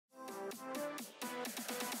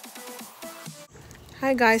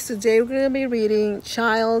Hi guys, today we're going to be reading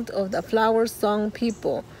Child of the Flower Song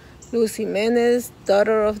People, Luz Jiménez,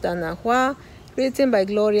 daughter of the Nahum, written by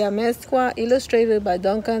Gloria Mezcua, illustrated by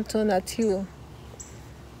Duncan Tonatiuh.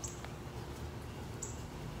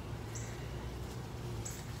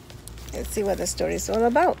 Let's see what the story is all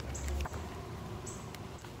about.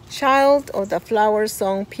 Child of the Flower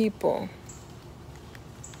Song People.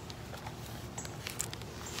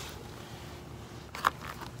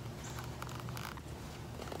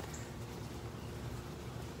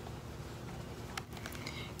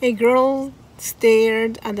 A girl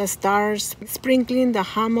stared at the stars sprinkling the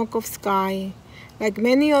hammock of sky. Like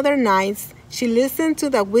many other nights, she listened to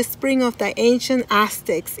the whispering of the ancient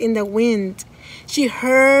Aztecs in the wind. She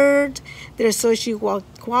heard their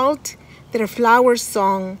Xochitl, their flower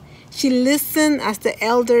song. She listened as the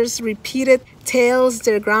elders repeated tales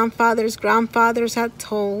their grandfathers' grandfathers had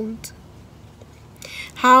told.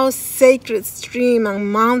 How sacred streams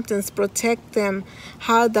and mountains protect them,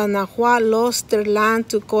 how the Nahum lost their land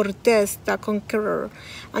to Cortés, the conqueror,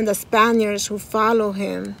 and the Spaniards who follow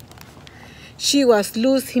him. She was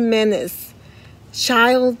Luz Jiménez,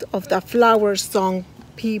 child of the flower song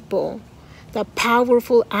people, the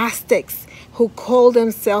powerful Aztecs who called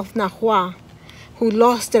themselves Nahum, who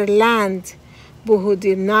lost their land, but who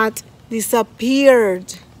did not disappear.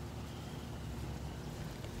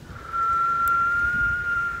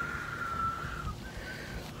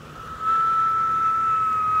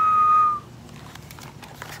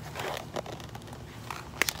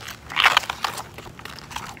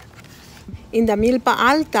 In the Milpa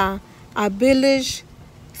Alta, a village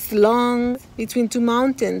slung between two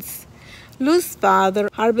mountains, Luz's father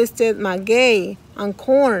harvested maguey and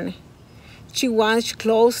corn. She watched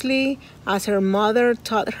closely as her mother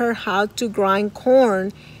taught her how to grind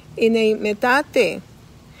corn in a metate,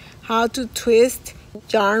 how to twist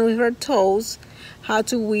yarn with her toes, how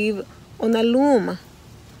to weave on a loom.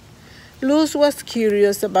 Luz was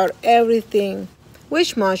curious about everything,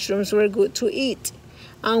 which mushrooms were good to eat,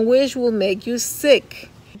 and which will make you sick,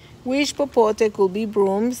 which popote could be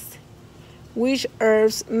brooms, which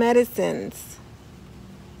herbs medicines.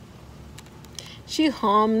 She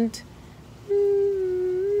hummed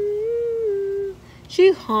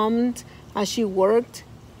as she worked,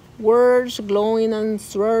 words glowing and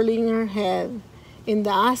swirling in her head. In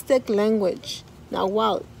the Aztec language,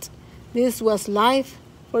 Nahuatl, this was life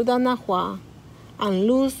for the Nahum, and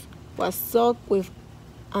Luz was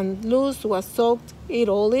soaked it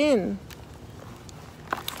all in.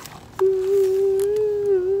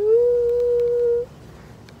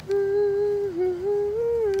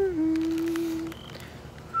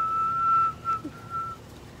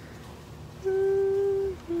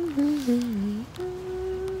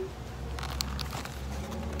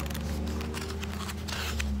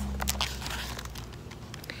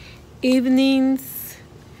 Evenings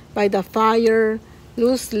by the fire,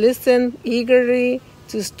 Luz listened eagerly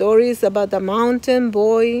to stories about the mountain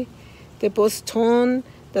boy, the poston,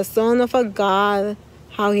 the son of a god,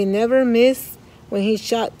 how he never missed when he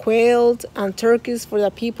shot quail and turkeys for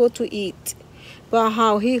the people to eat, but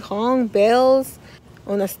how he hung bells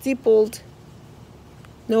on a steeple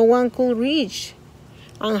no one could reach,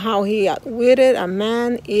 and how he outwitted a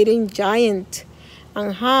man-eating giant,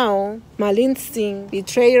 and how Malintzin,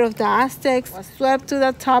 betrayer of the Aztecs, was swept to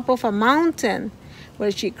the top of a mountain,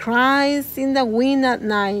 where she cries in the wind at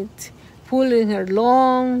night, pulling her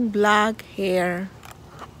long black hair.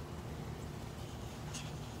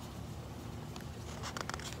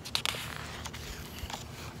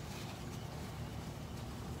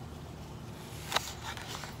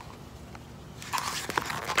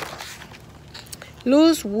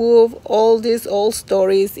 Luz wove all these old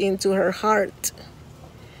stories into her heart.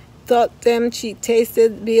 Thought them she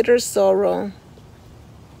tasted bitter sorrow,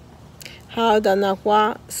 how the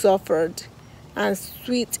Nahum suffered, and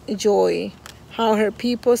sweet joy, how her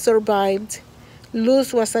people survived.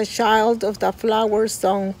 Luz was a child of the flower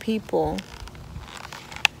song people.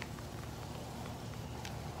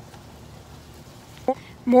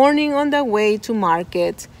 Morning on the way to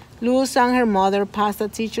market, Luz and her mother passed a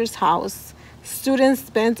teacher's house. Students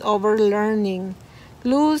bent over learning.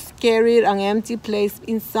 Luz carried an empty plate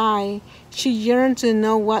inside. She yearned to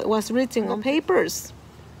know what was written on papers.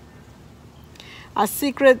 A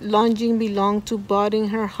secret longing belonged to bud in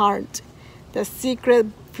her heart. The secret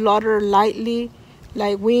fluttered lightly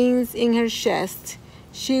like wings in her chest.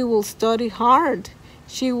 She will study hard.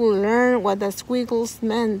 She will learn what the squiggles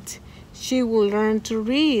meant. She will learn to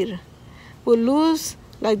read. But Luz,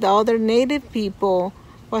 like the other native people,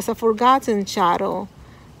 was a forgotten shadow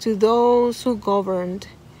to those who governed.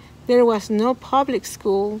 There was no public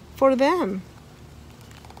school for them.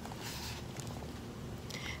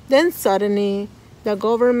 Then suddenly, the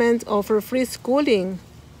government offered free schooling.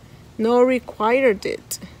 No required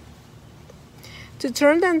it. To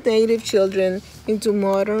turn the native children into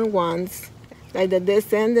modern ones, like the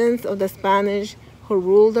descendants of the Spanish who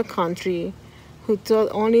ruled the country, who thought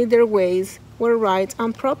only their ways were right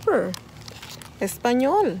and proper.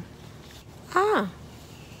 Español. Ah.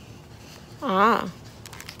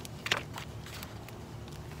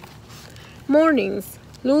 Mornings,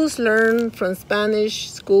 Luz learned from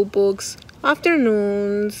Spanish school books.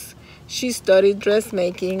 Afternoons, she studied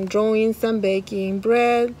dressmaking, drawings, and baking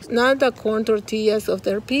bread, not the corn tortillas of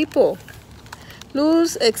their people.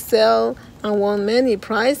 Luz excelled and won many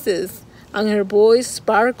prizes, and her voice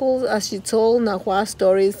sparkled as she told Nahuatl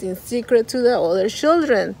stories in secret to the other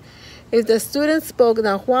children. If the students spoke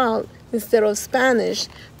Nahuatl instead of Spanish,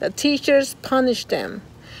 the teachers punished them.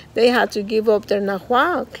 They had to give up their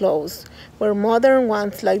Nahuatl clothes, wear modern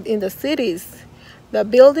ones like in the cities. The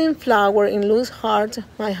building flower in Luz's heart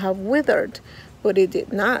might have withered, but it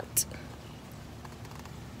did not.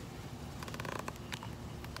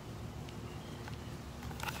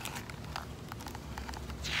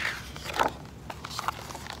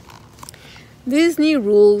 These new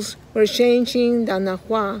rules were changing the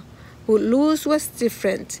Nahuatl, but Luz was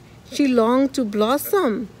different. She longed to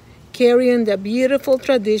blossom, carrying the beautiful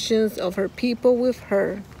traditions of her people with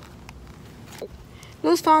her.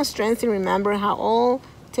 Luz found strength in remembering how old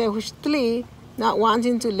Tehuchtli, not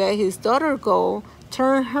wanting to let his daughter go,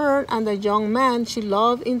 turned her and the young man she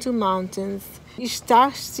loved into mountains.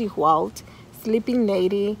 Ixtaxcihualt, Sleeping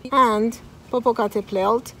Lady, and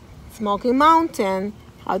Popocatépetl, Smoky Mountain,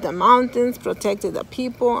 how the mountains protected the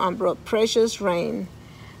people and brought precious rain.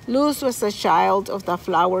 Luz was a child of the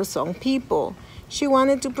flower song people. She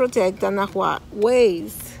wanted to protect the Nahuatl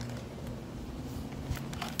ways.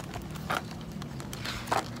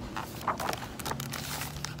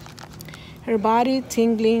 Her body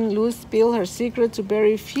tingling, Luz spilled her secret to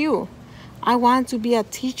very few. I want to be a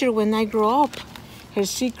teacher when I grow up. Her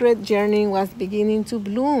secret journey was beginning to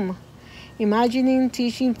bloom, imagining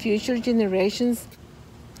teaching future generations.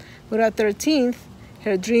 But at 13th,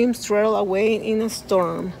 her dreams swirled away in a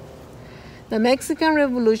storm. The Mexican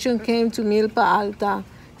Revolution came to Milpa Alta.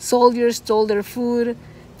 Soldiers stole their food,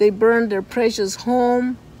 they burned their precious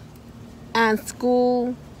home and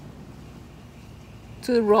school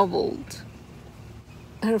to rubble.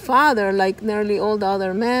 Her father, like nearly all the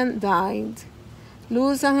other men, died.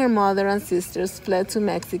 Luz and her mother and sisters fled to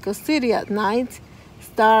Mexico City at night,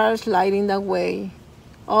 stars lighting the way.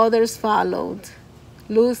 Others followed.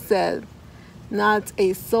 Luz said, not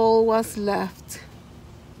a soul was left.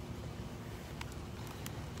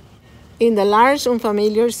 In the large,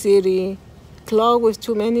 unfamiliar city, clogged with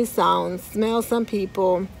too many sounds, smells, and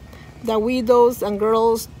people, the widows and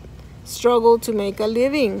girls struggled to make a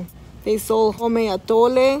living. They sold homemade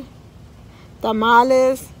atole,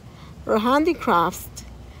 tamales, or handicrafts.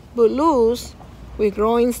 But Luz, with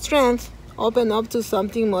growing strength, opened up to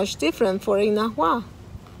something much different for a Nahuatl.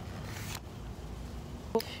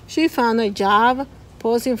 She found a job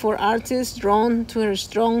posing for artists drawn to her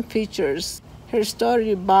strong features, her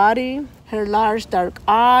sturdy body, her large dark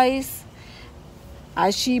eyes.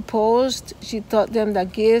 As she posed, she taught them the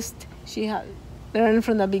gifts she had learned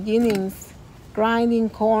from the beginnings, grinding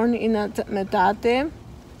corn in a metate,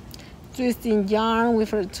 twisting yarn with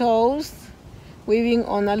her toes, weaving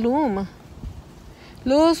on a loom.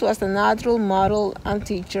 Luz was a natural model and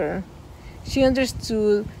teacher. She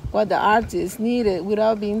understood what the artists needed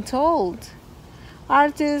without being told.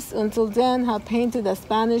 Artists until then had painted the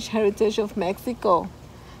Spanish heritage of Mexico,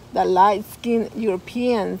 the light-skinned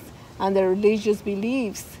Europeans, and their religious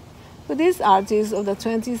beliefs. But these artists of the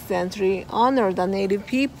 20th century honored the native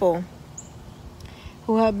people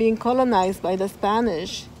who had been colonized by the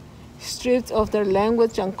Spanish, stripped of their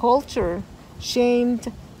language and culture,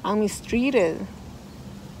 shamed and mistreated.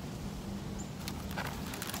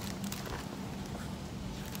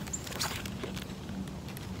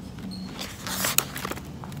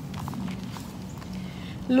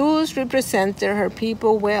 Luz represented her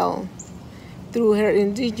people well. Through her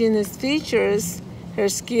indigenous features, her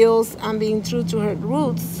skills, and being true to her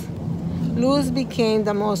roots, Luz became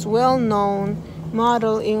the most well-known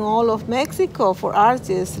model in all of Mexico for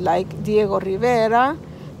artists like Diego Rivera,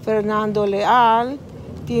 Fernando Leal,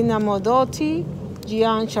 Tina Modotti,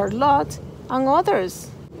 Jean Charlotte, and others.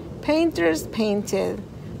 Painters painted,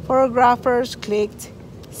 photographers clicked,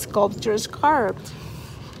 sculptors carved.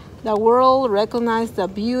 The world recognized the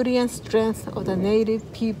beauty and strength of the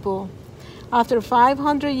native people. After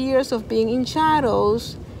 500 years of being in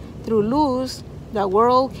shadows, through Luz, the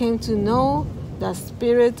world came to know the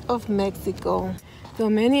spirit of Mexico. Though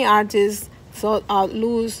many artists sought out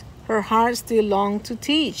Luz, her heart still longed to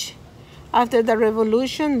teach. After the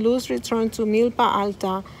revolution, Luz returned to Milpa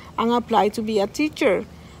Alta and applied to be a teacher,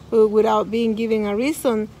 but without being given a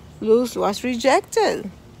reason, Luz was rejected.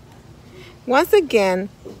 Once again,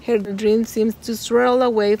 her dream seems to swirl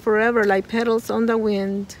away forever like petals on the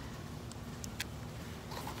wind.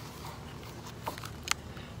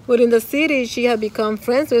 But in the city, she had become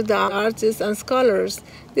friends with the artists and scholars.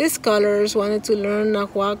 These scholars wanted to learn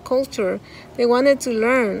Nahuatl culture. They wanted to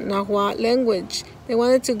learn Nahuatl language. They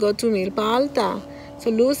wanted to go to Milpa Alta. So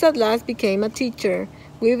Luz at last became a teacher,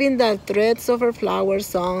 weaving the threads of her flower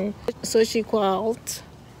song so she could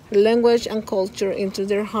her language and culture into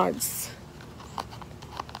their hearts.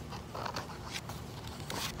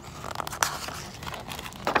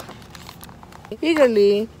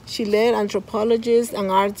 Eagerly, she led anthropologists and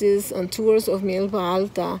artists on tours of Milpa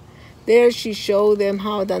Alta. There she showed them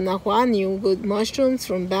how the Nahuatl knew good mushrooms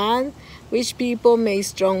from bad, which people made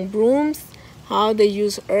strong brooms, how they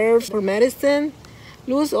use herbs for medicine.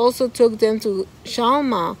 Luz also took them to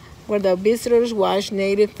Shalma, where the visitors watched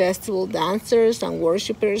native festival dancers and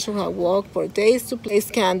worshippers who had walked for days to place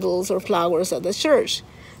candles or flowers at the church.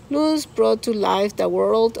 Luz brought to life the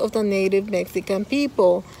world of the native Mexican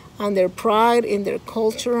people and their pride in their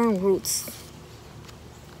culture and roots.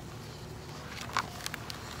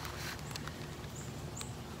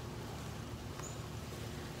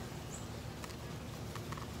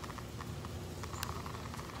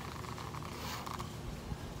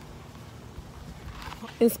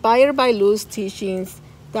 Inspired by Luz's teachings,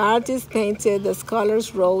 the artist painted, the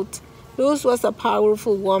scholars wrote. Luz was a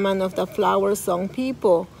powerful woman of the flower song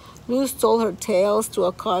people. Luz told her tales to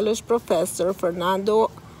a college professor,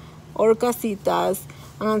 Fernando Orcasitas,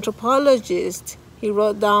 an anthropologist. He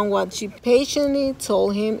wrote down what she patiently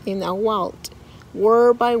told him in Nahuatl,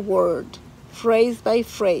 word by word, phrase by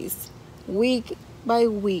phrase, week by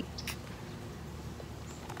week.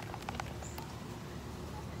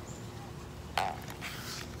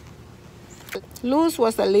 Luz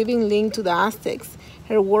was a living link to the Aztecs,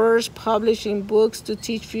 her words published in books to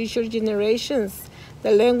teach future generations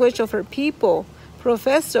the language of her people.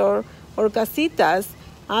 Professor Orcasitas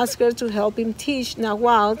asked her to help him teach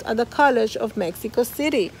Nahuatl at the College of Mexico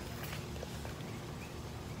City.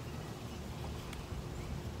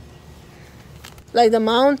 Like the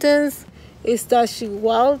mountains,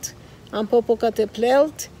 Iztaccíhuatl and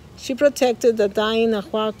Popocatépetl, she protected the dying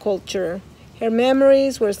Nahuatl culture. Her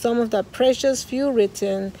memories were some of the precious few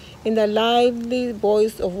written in the lively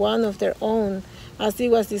voice of one of their own as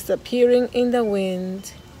it was disappearing in the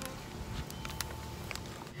wind.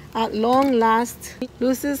 At long last,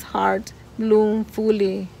 Luz's heart bloomed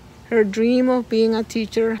fully. Her dream of being a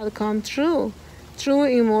teacher had come true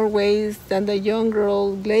in more ways than the young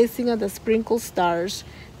girl gazing at the sprinkled stars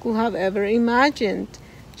could have ever imagined,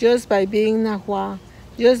 just by being Nahuatl,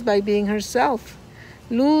 just by being herself.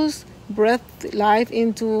 Luz breathed life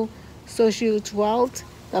into Xochitl,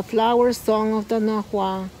 the flower song of the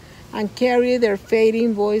Nahuatl, and carried their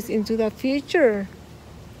fading voice into the future.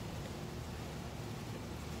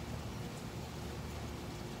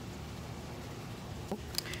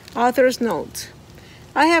 Author's note: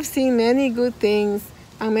 I have seen many good things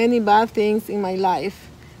and many bad things in my life,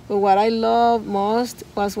 but what I loved most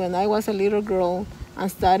was when I was a little girl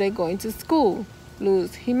and started going to school.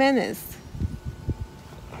 Luz Jiménez.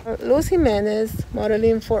 Luz Jiménez,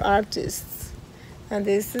 modeling for artists. And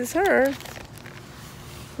this is her,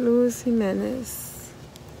 Luz Jiménez.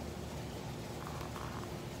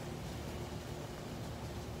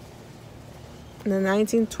 In the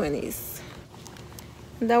 1920s.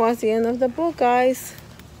 That was the end of the book, guys.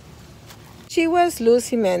 She was Luz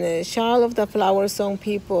Jiménez, child of the flower song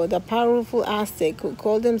people, the powerful Aztec who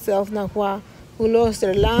called themselves Nahuatl, who lost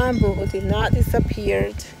their land but who did not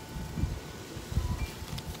disappear.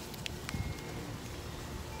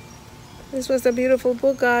 This was a beautiful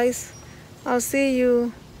book, guys. I'll see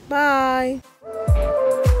you. Bye.